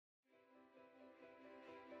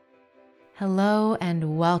Hello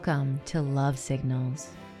and welcome to Love Signals.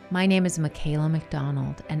 My name is Michaela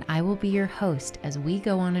McDonald, and I will be your host as we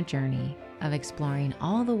go on a journey of exploring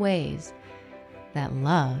all the ways that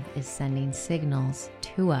love is sending signals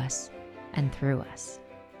to us and through us.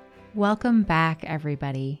 Welcome back,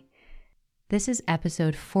 everybody. This is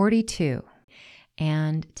episode 42,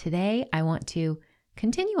 and today I want to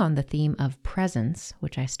continue on the theme of presence,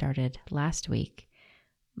 which I started last week,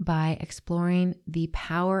 by exploring the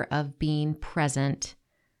power of being present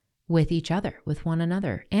with each other, with one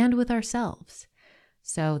another, and with ourselves.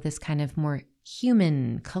 So this kind of more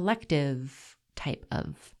human, collective type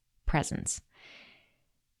of presence.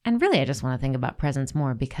 And really, I just want to think about presence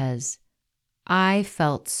more because I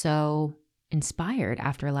felt so inspired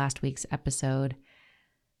after last week's episode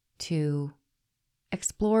to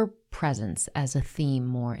explore presence as a theme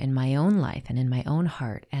more in my own life and in my own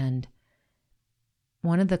heart. And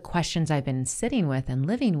one of the questions I've been sitting with and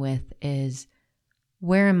living with is,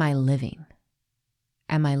 where am I living?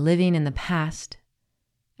 Am I living in the past?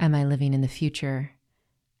 Am I living in the future?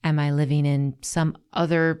 Am I living in some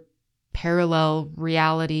other parallel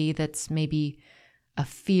reality that's maybe a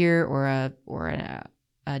fear or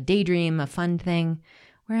a daydream, a fun thing?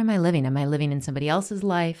 Where am I living? Am I living in somebody else's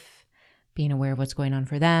life, being aware of what's going on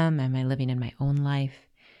for them? Am I living in my own life?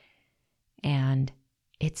 And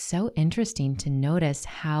it's so interesting to notice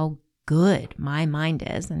how good my mind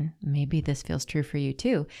is, and maybe this feels true for you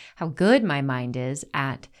too, how good my mind is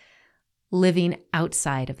at living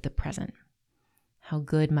outside of the present, how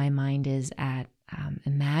good my mind is at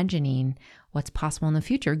imagining what's possible in the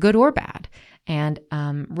future, good or bad, and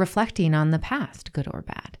reflecting on the past, good or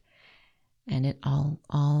bad, and it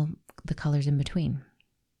all the colors in between.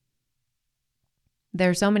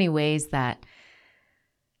 There are so many ways that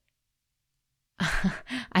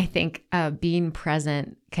I think being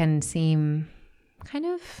present can seem kind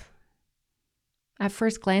of, at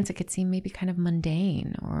first glance, it could seem maybe kind of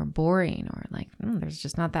mundane or boring or like, there's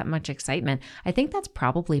just not that much excitement. I think that's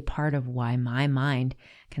probably part of why my mind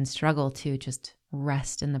can struggle to just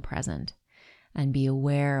rest in the present and be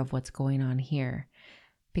aware of what's going on here.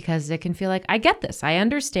 Because it can feel like, I get this. I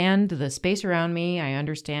understand the space around me. I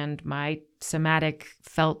understand my somatic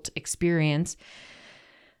felt experience.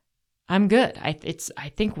 I'm good. I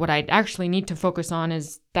think what I actually need to focus on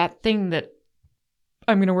is that thing that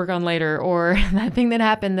I'm going to work on later, or that thing that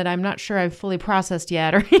happened that I'm not sure I've fully processed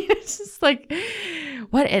yet. Or it's just like,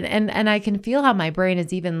 what? And I can feel how my brain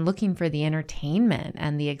is even looking for the entertainment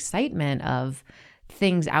and the excitement of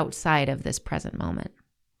things outside of this present moment.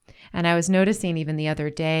 And I was noticing even the other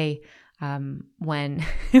day when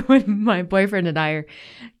my boyfriend and I are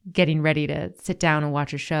getting ready to sit down and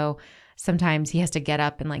watch a show, sometimes he has to get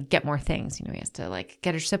up and like get more things. He has to like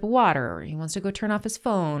get a sip of water, or he wants to go turn off his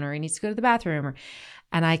phone, or he needs to go to the bathroom.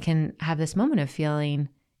 And I can have this moment of feeling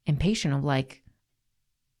impatient of like,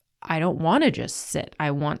 I don't want to just sit.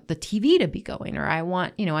 I want the TV to be going, or I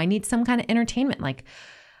want, I need some kind of entertainment. Like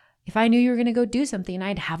if I knew you were going to go do something,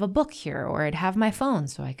 I'd have a book here, or I'd have my phone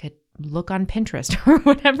so I could look on Pinterest or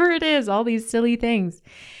whatever it is, all these silly things.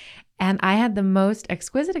 And I had the most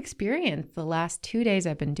exquisite experience the last 2 days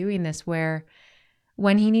I've been doing this, where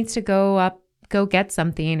when he needs to go get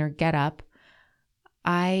something or get up,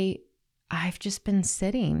 I've just been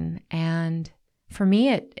sitting. And for me,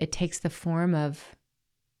 it takes the form of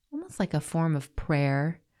almost like a form of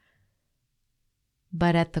prayer.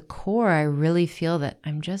 But at the core, I really feel that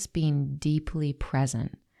I'm just being deeply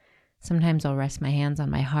present. Sometimes I'll rest my hands on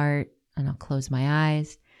my heart and I'll close my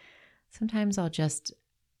eyes. Sometimes I'll just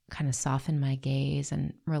kind of soften my gaze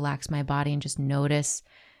and relax my body and just notice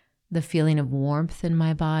the feeling of warmth in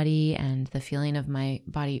my body and the feeling of my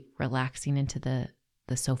body relaxing into the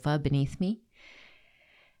sofa beneath me.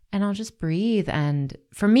 And I'll just breathe. And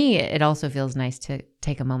for me, it also feels nice to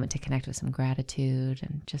take a moment to connect with some gratitude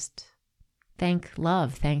and just thank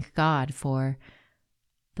God for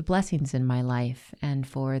the blessings in my life and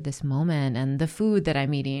for this moment and the food that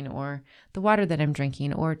I'm eating or the water that I'm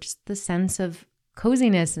drinking, or just the sense of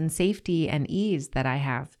coziness and safety and ease that I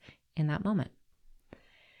have in that moment.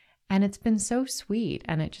 And it's been so sweet,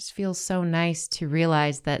 and it just feels so nice to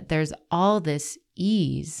realize that there's all this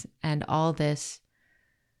ease and all this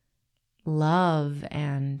love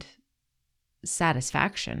and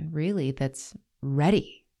satisfaction, really, that's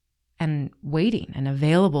ready and waiting and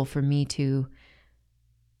available for me to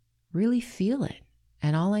really feel it.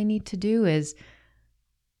 And all I need to do is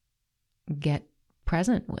get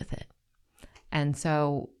present with it. And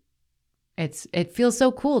so it feels so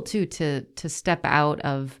cool too to step out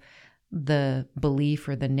of the belief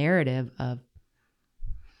or the narrative of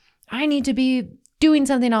I need to be doing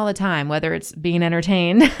something all the time, whether it's being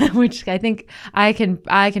entertained, which I think I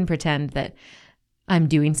can pretend that I'm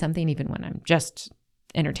doing something even when I'm just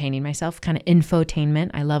entertaining myself, kind of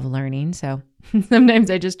infotainment. I love learning. So sometimes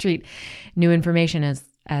I just treat new information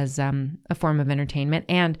as a form of entertainment.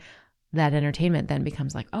 And that entertainment then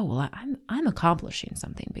becomes like, oh, well, I'm accomplishing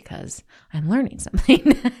something because I'm learning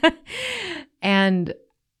something. And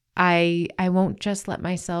I won't just let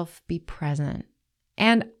myself be present.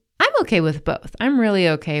 And I'm okay with both. I'm really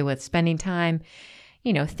okay with spending time,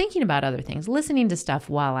 thinking about other things, listening to stuff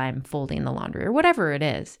while I'm folding the laundry or whatever it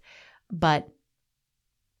is. But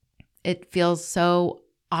it feels so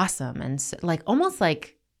awesome and so, almost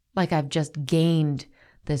like I've just gained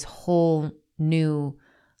this whole new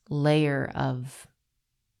layer of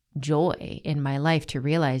joy in my life to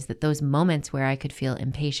realize that those moments where I could feel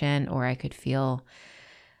impatient or I could feel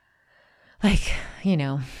like,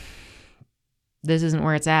 this isn't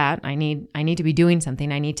where it's at. I need to be doing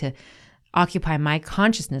something. I need to occupy my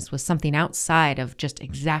consciousness with something outside of just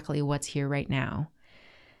exactly what's here right now.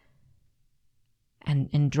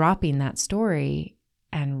 And dropping that story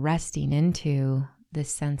and resting into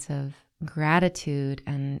this sense of gratitude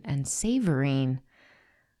and savoring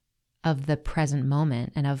of the present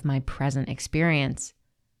moment and of my present experience,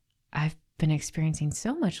 I've been experiencing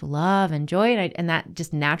so much love and joy, and that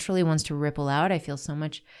just naturally wants to ripple out. I feel so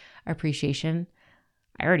much appreciation.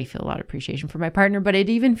 I already feel a lot of appreciation for my partner, but it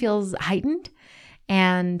even feels heightened,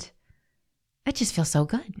 and it just feels so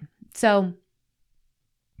good. So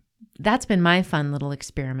that's been my fun little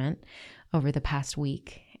experiment over the past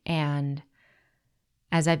week. And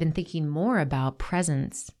as I've been thinking more about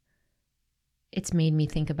presence, it's made me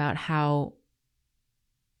think about how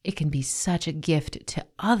it can be such a gift to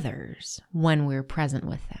others when we're present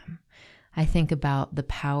with them. I think about the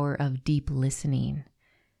power of deep listening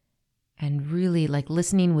and really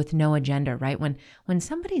listening with no agenda, right? When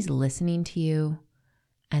somebody's listening to you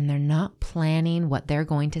and they're not planning what they're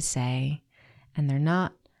going to say and they're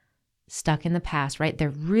not stuck in the past, right? They're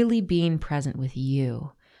really being present with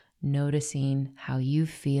you, noticing how you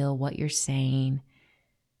feel, what you're saying.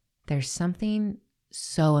 There's something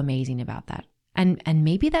so amazing about that. And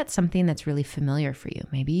maybe that's something that's really familiar for you.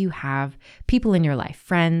 Maybe you have people in your life,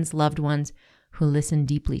 friends, loved ones who listen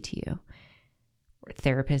deeply to you, or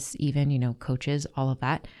therapists even, coaches, all of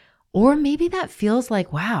that. Or maybe that feels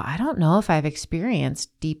like, wow, I don't know if I've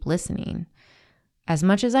experienced deep listening as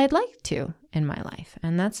much as I'd like to in my life.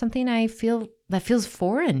 And that's something I feel that feels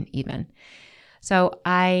foreign even. So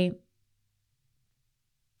I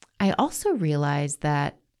also realize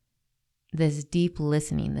that this deep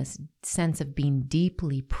listening, this sense of being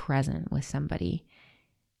deeply present with somebody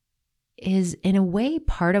is in a way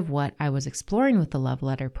part of what I was exploring with the Love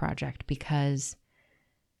Letter Project, because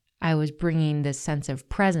I was bringing this sense of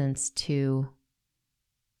presence to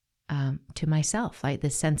myself, like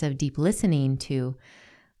this sense of deep listening to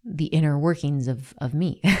the inner workings of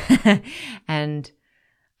me. And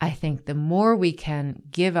I think the more we can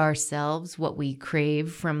give ourselves what we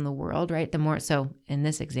crave from the world, right? So in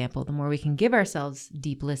this example, the more we can give ourselves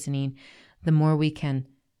deep listening, the more we can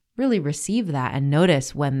really receive that and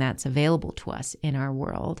notice when that's available to us in our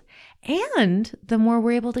world. And the more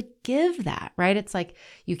we're able to give that, right? It's like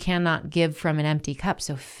you cannot give from an empty cup.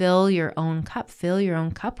 So fill your own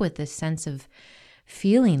cup with this sense of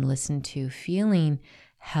feeling listened to, feeling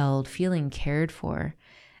held, feeling cared for.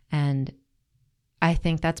 And I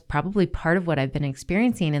think that's probably part of what I've been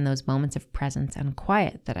experiencing in those moments of presence and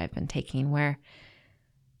quiet that I've been taking, where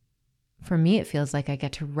for me, it feels like I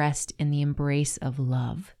get to rest in the embrace of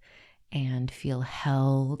love and feel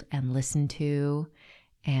held and listened to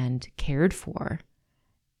and cared for.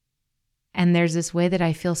 And there's this way that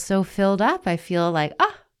I feel so filled up. I feel like,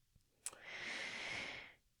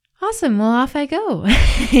 awesome. Well, off I go.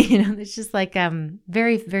 It's just like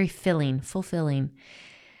very, very fulfilling.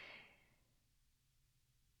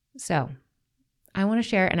 So I want to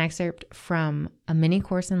share an excerpt from a mini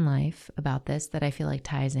course in life about this that I feel like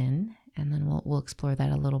ties in, and then we'll explore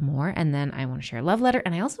that a little more. And then I want to share a love letter,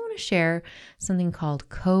 and I also want to share something called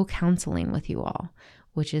co-counseling with you all,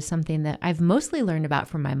 which is something that I've mostly learned about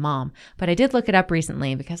from my mom, but I did look it up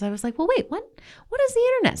recently because I was like, well, wait, what does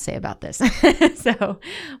the internet say about this? So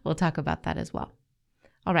we'll talk about that as well.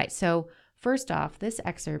 All right, so first off, this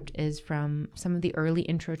excerpt is from some of the early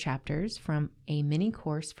intro chapters from a mini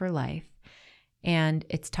course for life, and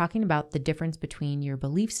it's talking about the difference between your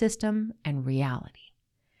belief system and reality.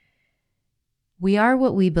 We are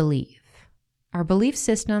what we believe. Our belief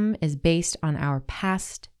system is based on our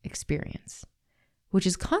past experience, which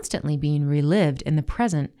is constantly being relived in the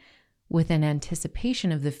present with an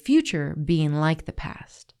anticipation of the future being like the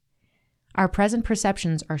past. Our present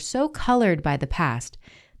perceptions are so colored by the past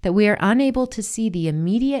that we are unable to see the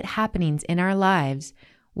immediate happenings in our lives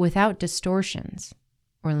without distortions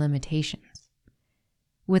or limitations.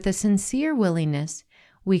 With a sincere willingness,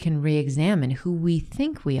 we can re-examine who we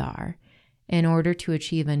think we are in order to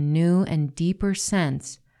achieve a new and deeper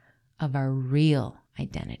sense of our real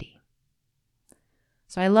identity.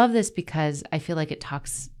 So I love this because I feel like it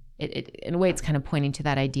in a way, it's kind of pointing to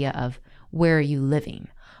that idea of where are you living?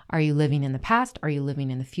 Are you living in the past? Are you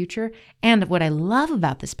living in the future? And what I love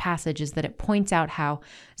about this passage is that it points out how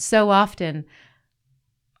so often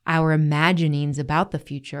our imaginings about the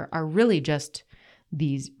future are really just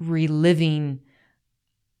these reliving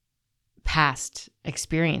past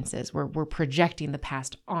experiences where we're projecting the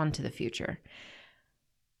past onto the future.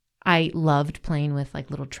 I loved playing with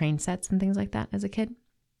like little train sets and things like that as a kid.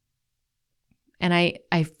 And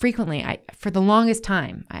I frequently, for the longest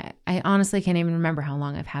time, I honestly can't even remember how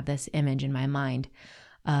long I've had this image in my mind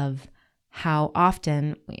of how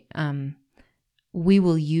often we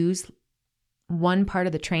will use one part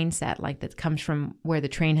of the train set, like that comes from where the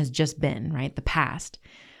train has just been, right? The past,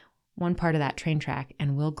 one part of that train track,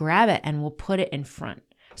 and we'll grab it and we'll put it in front.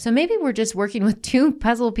 So maybe we're just working with two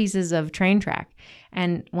puzzle pieces of train track.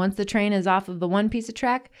 And once the train is off of the one piece of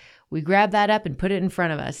track, we grab that up and put it in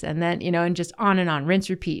front of us. And then, and just on and on, rinse,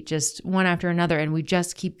 repeat, just one after another. And we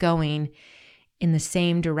just keep going in the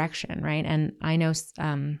same direction, right? And I know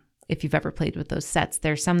if you've ever played with those sets,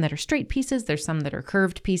 there's some that are straight pieces, there's some that are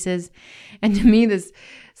curved pieces. And to me,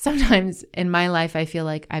 sometimes in my life, I feel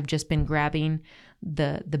like I've just been grabbing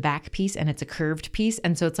the back piece and it's a curved piece.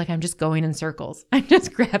 And so it's like I'm just going in circles. I'm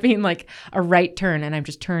just grabbing like a right turn and I'm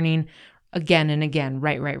just turning again and again,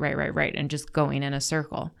 right, and just going in a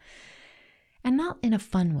circle. And not in a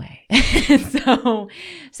fun way.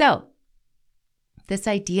 So this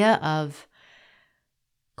idea of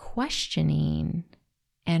questioning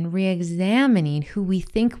and re-examining who we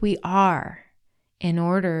think we are in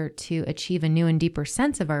order to achieve a new and deeper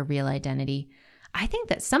sense of our real identity, I think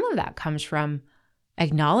that some of that comes from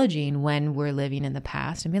acknowledging when we're living in the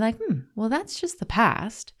past and be like, well, that's just the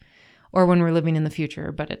past. Or when we're living in the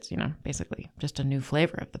future, but it's, basically just a new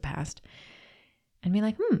flavor of the past. And be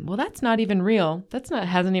like, well, that's not even real.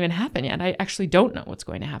 Hasn't even happened yet. I actually don't know what's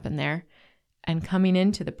going to happen there. And coming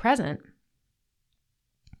into the present,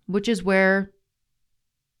 which is where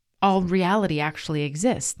all reality actually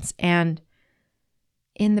exists. And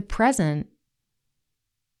in the present,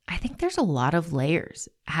 I think there's a lot of layers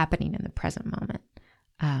happening in the present moment.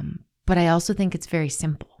 But I also think it's very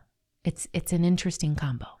simple. It's an interesting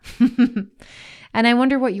combo. And I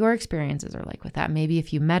wonder what your experiences are like with that. Maybe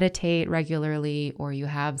if you meditate regularly or you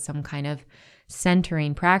have some kind of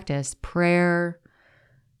centering practice, prayer,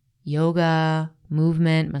 yoga,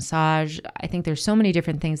 movement, massage. I think there's so many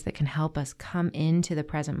different things that can help us come into the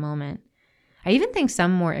present moment. I even think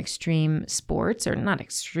some more extreme sports, or not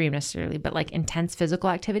extreme necessarily, but like intense physical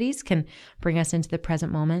activities can bring us into the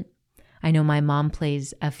present moment. I know my mom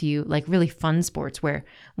plays a few like really fun sports where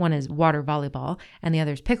one is water volleyball and the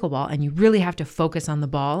other is pickleball, and you really have to focus on the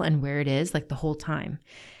ball and where it is like the whole time.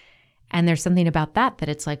 And there's something about that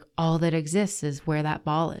it's like all that exists is where that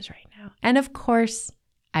ball is right now. And of course,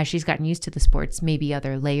 as she's gotten used to the sports, maybe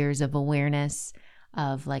other layers of awareness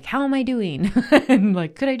of like, how am I doing? And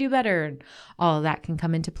like, could I do better? And all of that can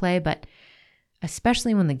come into play. But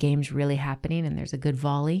especially when the game's really happening and there's a good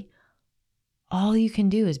volley, all you can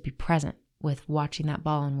do is be present with watching that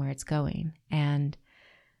ball and where it's going. And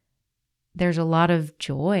there's a lot of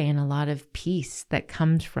joy and a lot of peace that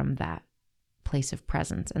comes from that place of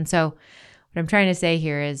presence. And so what I'm trying to say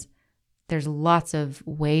here is there's lots of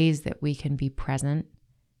ways that we can be present.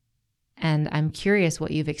 And I'm curious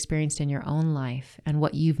what you've experienced in your own life and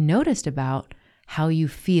what you've noticed about how you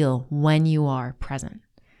feel when you are present.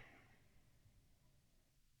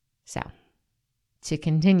 So, to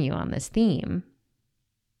continue on this theme,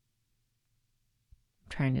 I'm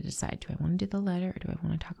trying to decide, do I want to do the letter or do I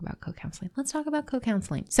want to talk about co-counseling? Let's talk about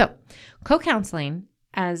co-counseling. So, co-counseling,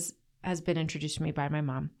 as has been introduced to me by my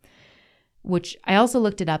mom, which I also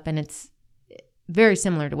looked it up, and it's very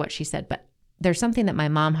similar to what she said, but there's something that my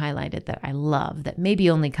mom highlighted that I love that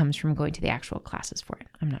maybe only comes from going to the actual classes for it.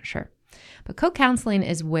 I'm not sure. But co-counseling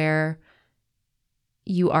is where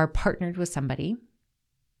you are partnered with somebody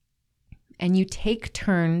and you take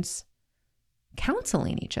turns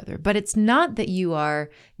counseling each other. But it's not that you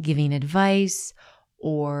are giving advice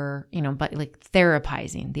or, but like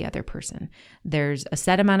therapizing the other person. There's a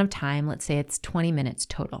set amount of time, let's say it's 20 minutes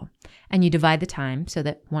total, and you divide the time so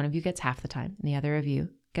that one of you gets half the time and the other of you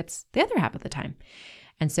gets the other half of the time.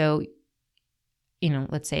 And so,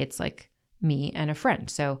 let's say it's like me and a friend.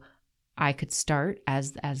 So I could start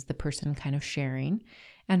as the person kind of sharing.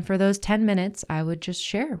 And for those 10 minutes, I would just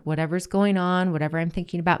share whatever's going on, whatever I'm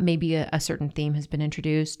thinking about. Maybe a certain theme has been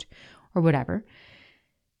introduced or whatever.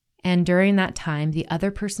 And during that time, the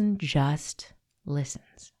other person just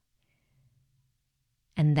listens.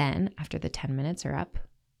 And then after the 10 minutes are up,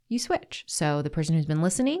 you switch. So the person who's been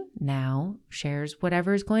listening now shares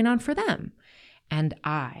whatever is going on for them. And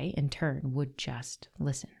I, in turn, would just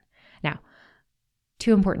listen. Now,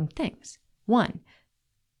 two important things. One,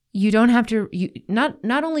 you don't have to, not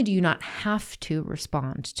only do you not have to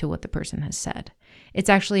respond to what the person has said, it's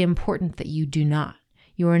actually important that you do not.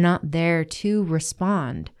 You are not there to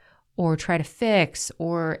respond or try to fix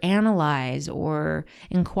or analyze or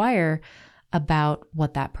inquire about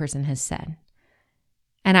what that person has said.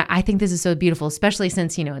 And I think this is so beautiful, especially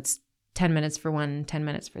since, it's 10 minutes for one, 10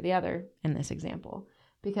 minutes for the other in this example.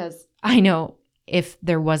 Because I know if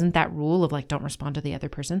there wasn't that rule of don't respond to the other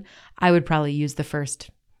person, I would probably use the first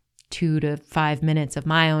 2 to 5 minutes of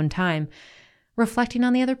my own time reflecting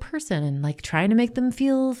on the other person and trying to make them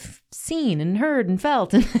feel seen and heard and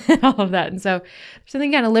felt and all of that. And so there's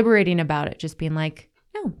something kind of liberating about it, just being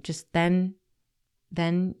no, just then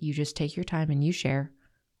you just take your time and you share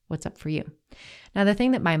what's up for you. Now, the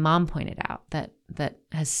thing that my mom pointed out that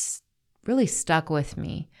has really stuck with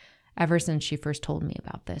me ever since she first told me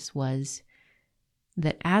about this was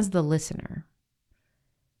that as the listener,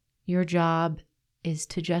 your job is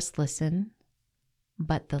to just listen,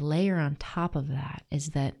 but the layer on top of that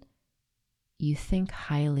is that you think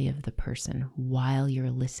highly of the person while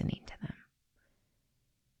you're listening to them.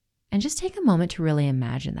 And just take a moment to really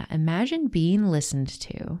imagine that. Imagine being listened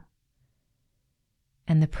to,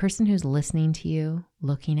 and the person who's listening to you,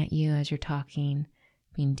 looking at you as you're talking,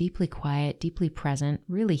 being deeply quiet, deeply present,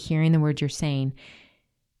 really hearing the words you're saying,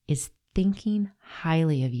 is thinking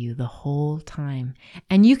highly of you the whole time.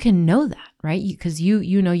 And you can know that, right? Because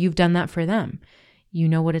you know you've done that for them. You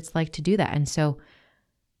know what it's like to do that. And so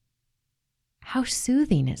how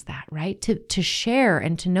soothing is that, right? To share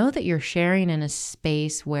and to know that you're sharing in a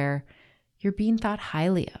space where you're being thought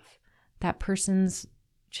highly of. That person's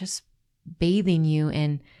just bathing you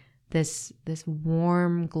in this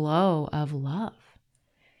warm glow of love.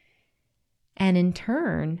 And in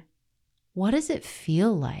turn, what does it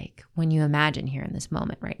feel like when you imagine here in this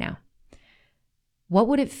moment right now? What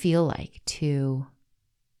would it feel like to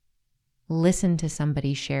listen to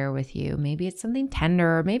somebody share with you? Maybe it's something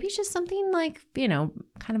tender, or maybe it's just something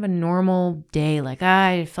kind of a normal day,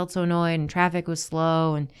 I felt so annoyed and traffic was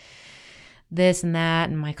slow and this and that,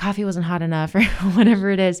 and my coffee wasn't hot enough, or whatever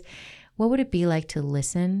it is. What would it be like to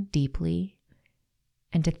listen deeply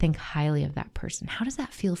and to think highly of that person? How does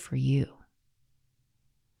that feel for you?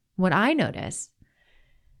 What I notice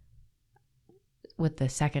with the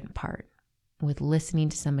second part, with listening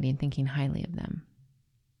to somebody and thinking highly of them,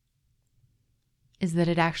 is that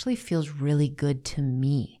it actually feels really good to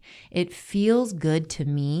me. It feels good to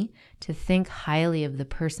me to think highly of the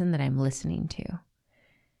person that I'm listening to.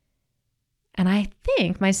 And I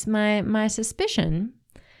think my suspicion,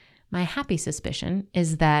 my happy suspicion,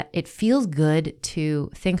 is that it feels good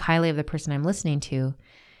to think highly of the person I'm listening to,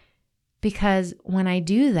 because when I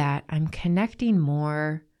do that, I'm connecting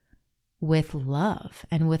more with love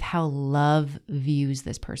and with how love views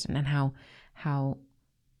this person, and how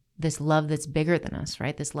this love that's bigger than us,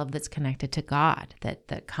 right? This love that's connected to God,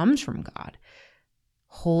 that comes from God,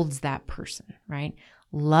 holds that person, right?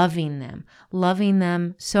 Loving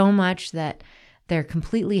them so much that they're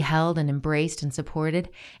completely held and embraced and supported,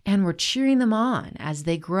 and we're cheering them on as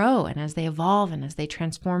they grow and as they evolve and as they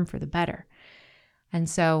transform for the better. And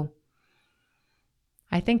so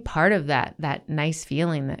I think part of that nice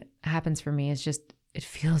feeling that happens for me is just, it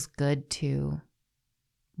feels good to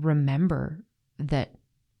remember that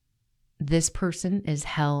this person is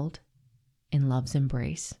held in love's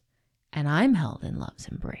embrace, and I'm held in love's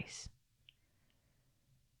embrace.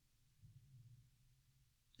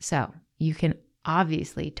 So you can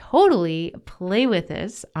obviously totally play with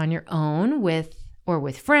this on your own with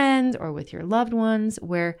friends or with your loved ones,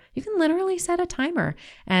 where you can literally set a timer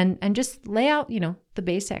and just lay out, the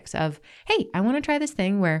basics of, hey, I want to try this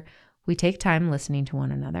thing where we take time listening to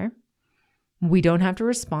one another. We don't have to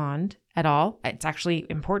respond at all. It's actually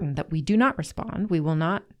important that we do not respond. We will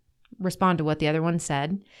not respond to what the other one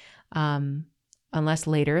said, unless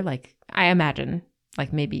later, I imagine,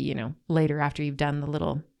 maybe, later after you've done the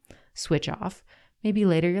little switch off, maybe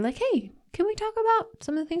later you're like, hey, can we talk about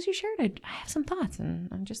some of the things you shared? I have some thoughts and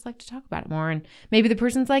I'd just like to talk about it more. And maybe the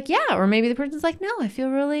person's like, yeah, or maybe the person's like, no, I feel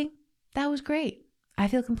that was great. I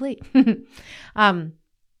feel complete.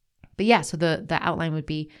 But yeah, so the outline would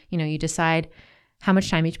be, you decide how much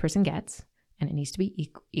time each person gets, and it needs to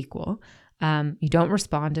be equal. You don't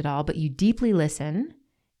respond at all, but you deeply listen,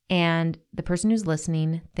 and the person who's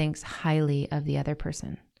listening thinks highly of the other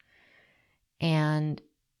person. And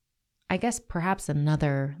I guess perhaps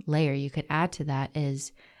another layer you could add to that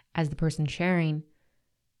is, as the person sharing,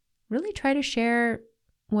 really try to share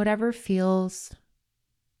whatever feels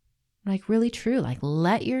like really true. Like,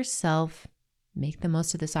 let yourself make the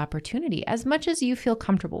most of this opportunity as much as you feel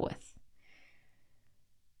comfortable with.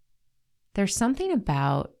 There's something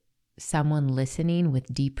about someone listening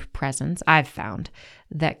with deep presence, I've found,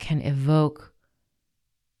 that can evoke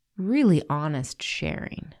really honest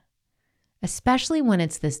sharing, especially when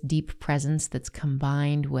it's this deep presence that's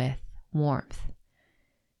combined with warmth.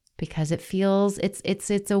 Because it feels,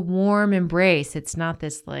 it's a warm embrace. It's not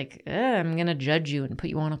this like, I'm going to judge you and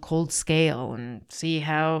put you on a cold scale and see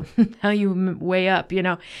how you weigh up, you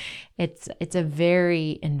know. It's a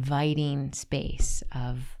very inviting space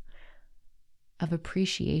of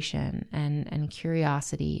appreciation and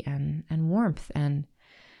curiosity and warmth. And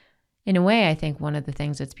in a way, I think one of the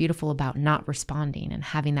things that's beautiful about not responding and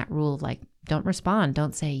having that rule of like, don't respond,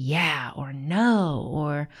 don't say yeah or no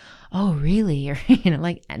or oh really, or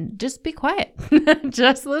like, and just be quiet.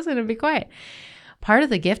 Just listen and be quiet. Part of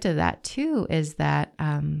the gift of that too is that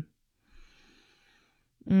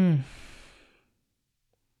you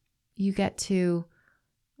get to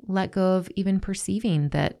let go of even perceiving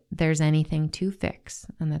that there's anything to fix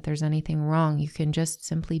and that there's anything wrong. You can just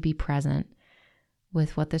simply be present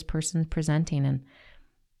with what this person's presenting. And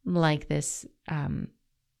like this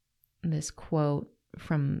quote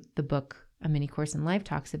from the book A Mini Course in Life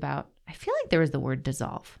talks about, I feel like there was the word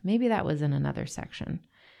dissolve. Maybe that was in another section.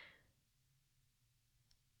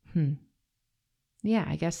 Yeah,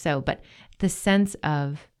 I guess so. But the sense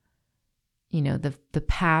of, the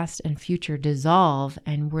past and future dissolve,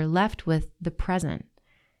 and we're left with the present.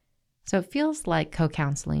 So it feels like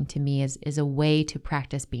co-counseling to me is a way to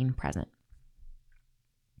practice being present.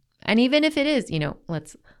 And even if it is,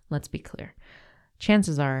 let's be clear.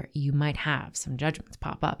 Chances are you might have some judgments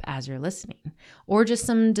pop up as you're listening, or just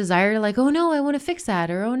some desire like, oh no, I want to fix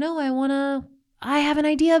that, or oh no, I have an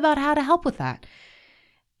idea about how to help with that.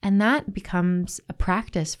 And that becomes a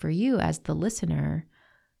practice for you as the listener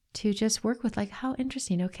to just work with like, how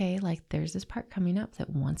interesting. Okay, like there's this part coming up that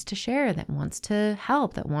wants to share, that wants to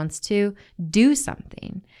help, that wants to do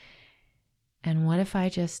something. And what if I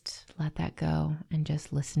just let that go and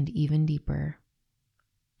just listened even deeper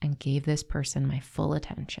and gave this person my full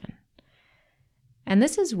attention? And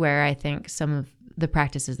this is where I think some of the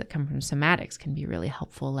practices that come from somatics can be really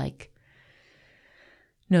helpful, like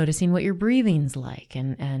noticing what your breathing's like.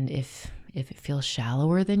 And if it feels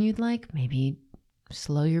shallower than you'd like, maybe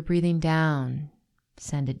slow your breathing down,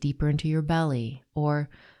 send it deeper into your belly, or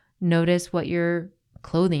notice what your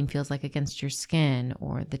clothing feels like against your skin,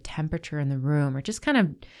 or the temperature in the room, or just kind of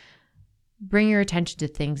bring your attention to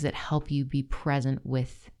things that help you be present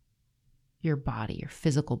with your body, your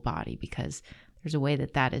physical body, because there's a way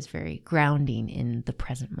that is very grounding in the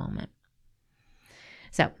present moment.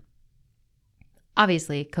 So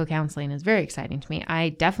obviously co-counseling is very exciting to me. I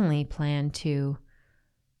definitely plan to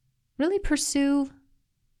really pursue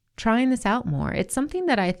trying this out more. It's something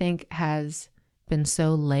that I think has been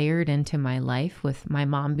so layered into my life, with my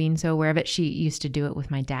mom being so aware of it. She used to do it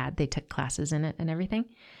with my dad. They took classes in it and everything.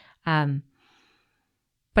 But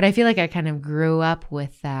I feel like I kind of grew up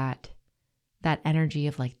with that energy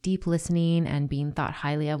of like deep listening and being thought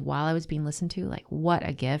highly of while I was being listened to. Like, what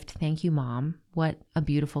a gift. Thank you, Mom. What a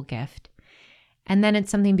beautiful gift. And then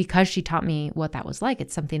it's something, because she taught me what that was like,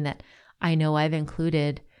 it's something that I know I've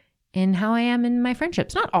included in how I am in my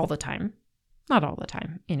friendships. Not all the time.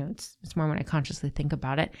 It's more when I consciously think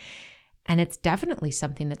about it. And it's definitely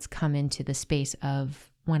something that's come into the space of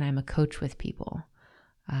when I'm a coach with people.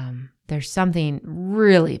 There's something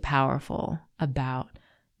really powerful about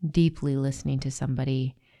deeply listening to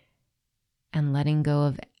somebody and letting go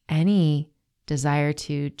of any desire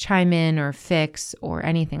to chime in or fix or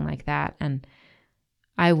anything like that. And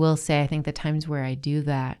I will say, I think the times where I do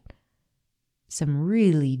that, some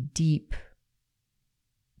really deep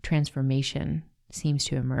transformation seems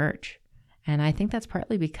to emerge. And I think that's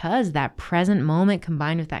partly because that present moment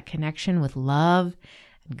combined with that connection with love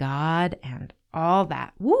and God and all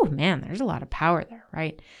that, woo, man, there's a lot of power there,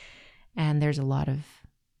 right? And there's a lot of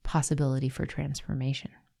possibility for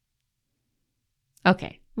transformation.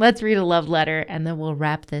 Okay, let's read a love letter and then we'll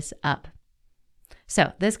wrap this up.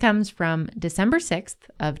 So this comes from December 6th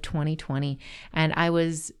of 2020. And I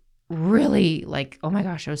was really like, oh my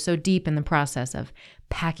gosh, I was so deep in the process of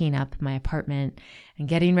packing up my apartment and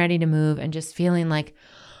getting ready to move and just feeling like,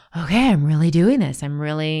 okay, I'm really doing this. I'm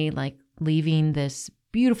really like leaving this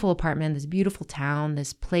beautiful apartment, this beautiful town,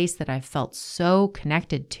 this place that I've felt so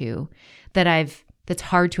connected to that's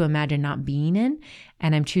hard to imagine not being in.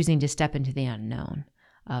 And I'm choosing to step into the unknown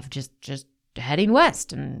of just heading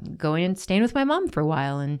west and going and staying with my mom for a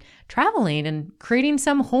while and traveling and creating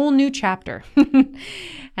some whole new chapter.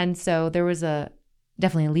 And so there was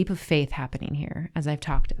definitely a leap of faith happening here, as I've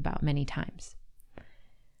talked about many times.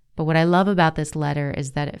 But what I love about this letter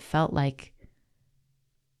is that it felt like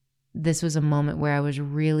this was a moment where I was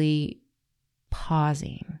really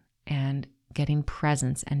pausing and getting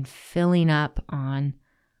presence and filling up on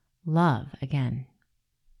love again.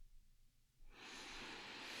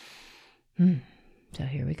 So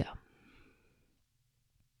here we go.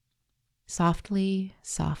 Softly,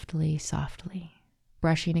 softly, softly,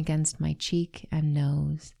 brushing against my cheek and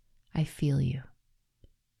nose, I feel you.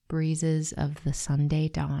 Breezes of the Sunday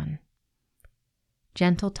dawn.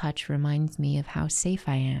 Gentle touch reminds me of how safe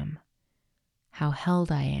I am, how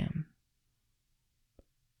held I am.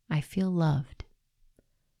 I feel loved.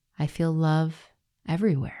 I feel love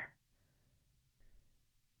everywhere.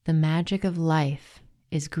 The magic of life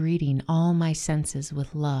is greeting all my senses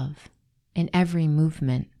with love in every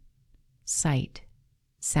movement, sight,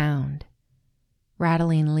 sound,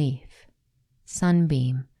 rattling leaf,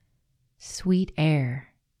 sunbeam, sweet air,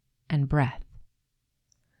 and breath.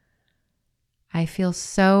 I feel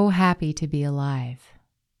so happy to be alive.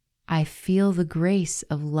 I feel the grace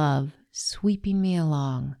of love sweeping me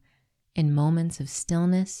along in moments of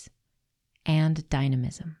stillness and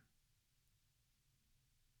dynamism.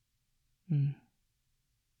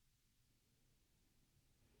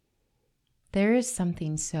 There is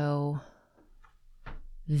something so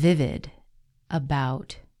vivid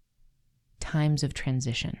about times of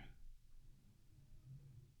transition.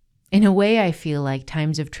 In a way, I feel like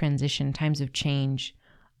times of transition, times of change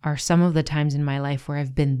are some of the times in my life where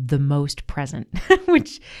I've been the most present,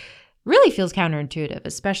 which really feels counterintuitive,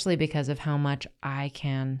 especially because of how much I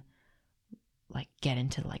can like get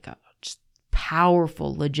into like a just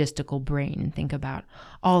powerful logistical brain and think about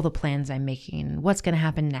all the plans I'm making and what's going to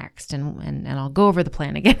happen next. And I'll go over the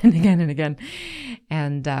plan again and again and again.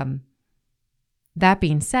 And that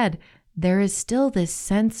being said, there is still this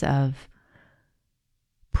sense of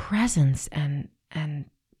presence and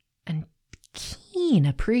keen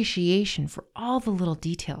appreciation for all the little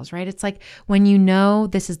details, right? It's like when you know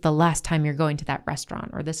this is the last time you're going to that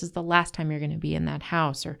restaurant, or this is the last time you're going to be in that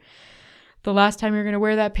house, or the last time you're going to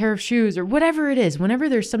wear that pair of shoes, or whatever it is, whenever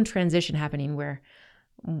there's some transition happening where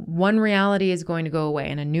one reality is going to go away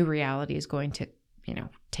and a new reality is going to,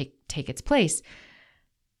 take its place,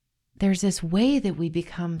 there's this way that we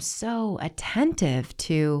become so attentive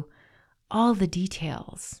to all the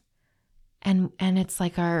details. And it's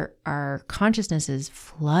like our consciousness is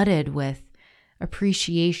flooded with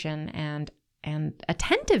appreciation and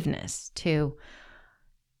attentiveness to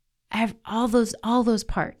all those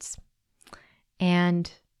parts.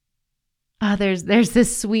 And there's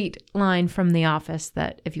this sweet line from The Office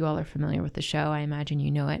that, if you all are familiar with the show, I imagine you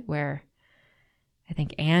know it, where I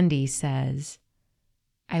think Andy says,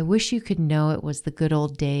 "I wish you could know it was the good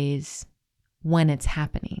old days when it's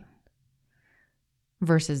happening,"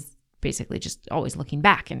 versus basically just always looking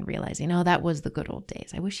back and realizing, oh, that was the good old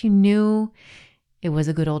days. I wish you knew it was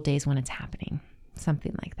the good old days when it's happening.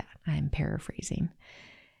 Something like that. I'm paraphrasing.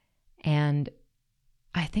 And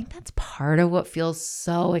I think that's part of what feels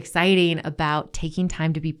so exciting about taking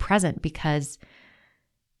time to be present, because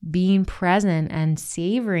being present and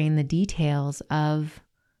savoring the details of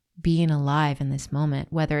being alive in this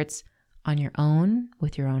moment, whether it's on your own,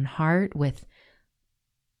 with your own heart, with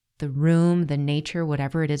the room, the nature,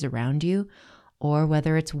 whatever it is around you, or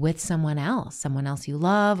whether it's with someone else you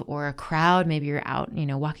love, or a crowd, maybe you're out,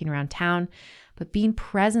 walking around town, but being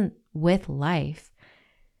present with life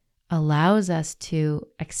allows us to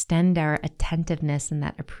extend our attentiveness and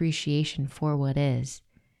that appreciation for what is.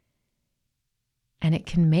 And it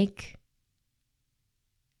can make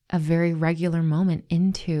a very regular moment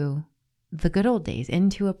into the good old days,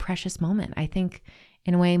 into a precious moment. I think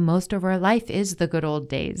in a way, most of our life is the good old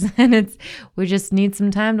days, and we just need some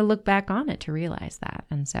time to look back on it to realize that.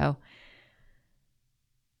 And so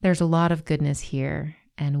there's a lot of goodness here,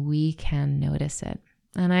 and we can notice it.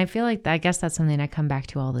 And I feel like I guess that's something I come back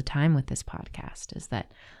to all the time with this podcast, is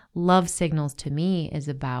that love signals to me is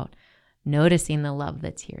about noticing the love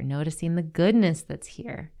that's here, noticing the goodness that's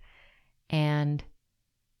here. And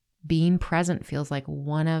being present feels like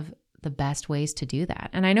one of the best ways to do that.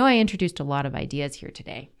 And I know I introduced a lot of ideas here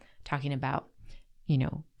today, talking about,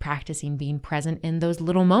 practicing being present in those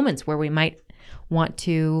little moments where we might want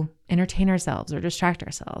to entertain ourselves or distract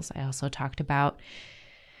ourselves. I also talked about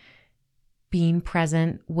being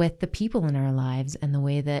present with the people in our lives and the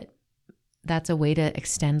way that that's a way to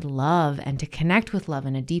extend love and to connect with love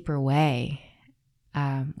in a deeper way.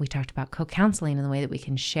 We talked about co-counseling and the way that we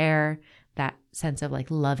can share that sense of like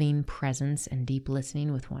loving presence and deep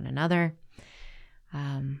listening with one another.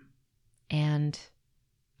 And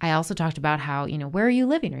I also talked about how, where are you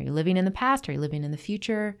living? Are you living in the past? Are you living in the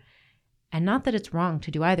future? And not that it's wrong to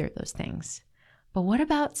do either of those things, but what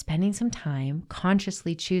about spending some time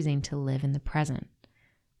consciously choosing to live in the present?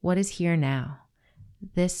 What is here now?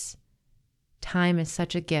 This time is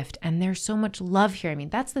such a gift, and there's so much love here. I mean,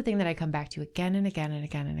 that's the thing that I come back to again and again and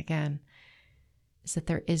again and again, is that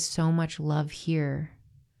there is so much love here.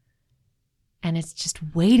 And it's just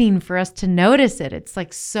waiting for us to notice it. It's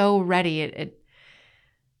like so ready.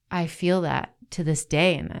 I feel that to this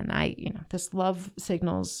day. And this love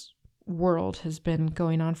signals world has been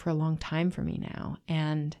going on for a long time for me now.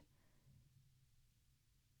 And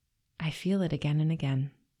I feel it again and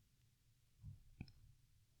again.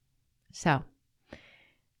 So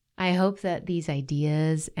I hope that these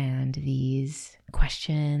ideas and these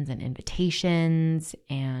questions and invitations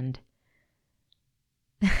and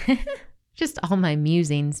just all my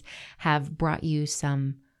musings have brought you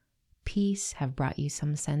some peace, have brought you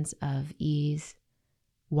some sense of ease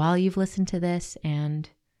while you've listened to this, and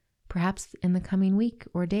perhaps in the coming week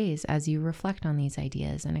or days as you reflect on these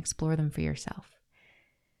ideas and explore them for yourself.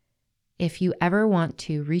 If you ever want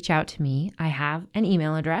to reach out to me, I have an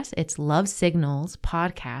email address. It's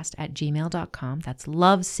LoveSignalsPodcast@gmail.com. That's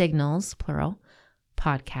LoveSignals, plural,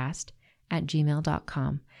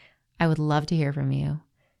 podcast@gmail.com. I would love to hear from you.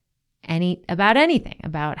 About anything,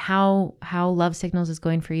 about how Love Signals is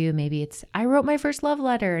going for you. Maybe it's, I wrote my first love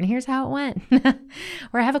letter and here's how it went.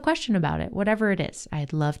 Or I have a question about it, whatever it is.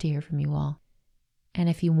 I'd love to hear from you all. And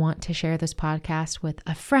if you want to share this podcast with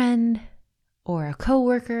a friend or a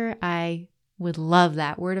coworker, I would love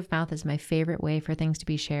that. Word of mouth is my favorite way for things to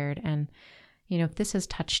be shared. And, if this has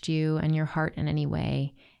touched you and your heart in any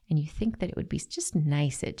way, and you think that it would be just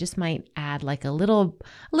nice, it just might add like a little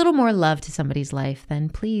more love to somebody's life, then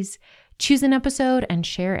please choose an episode and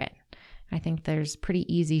share it. I think there's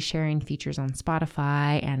pretty easy sharing features on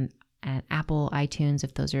Spotify and Apple iTunes,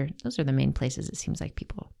 if those are the main places it seems like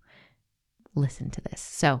people listen to this.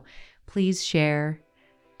 So please share,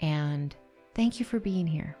 and thank you for being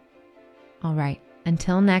here. All right,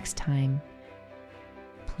 until next time,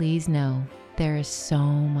 please know there is so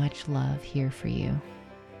much love here for you.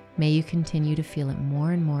 May you continue to feel it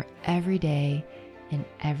more and more every day in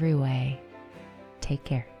every way. Take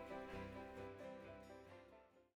care.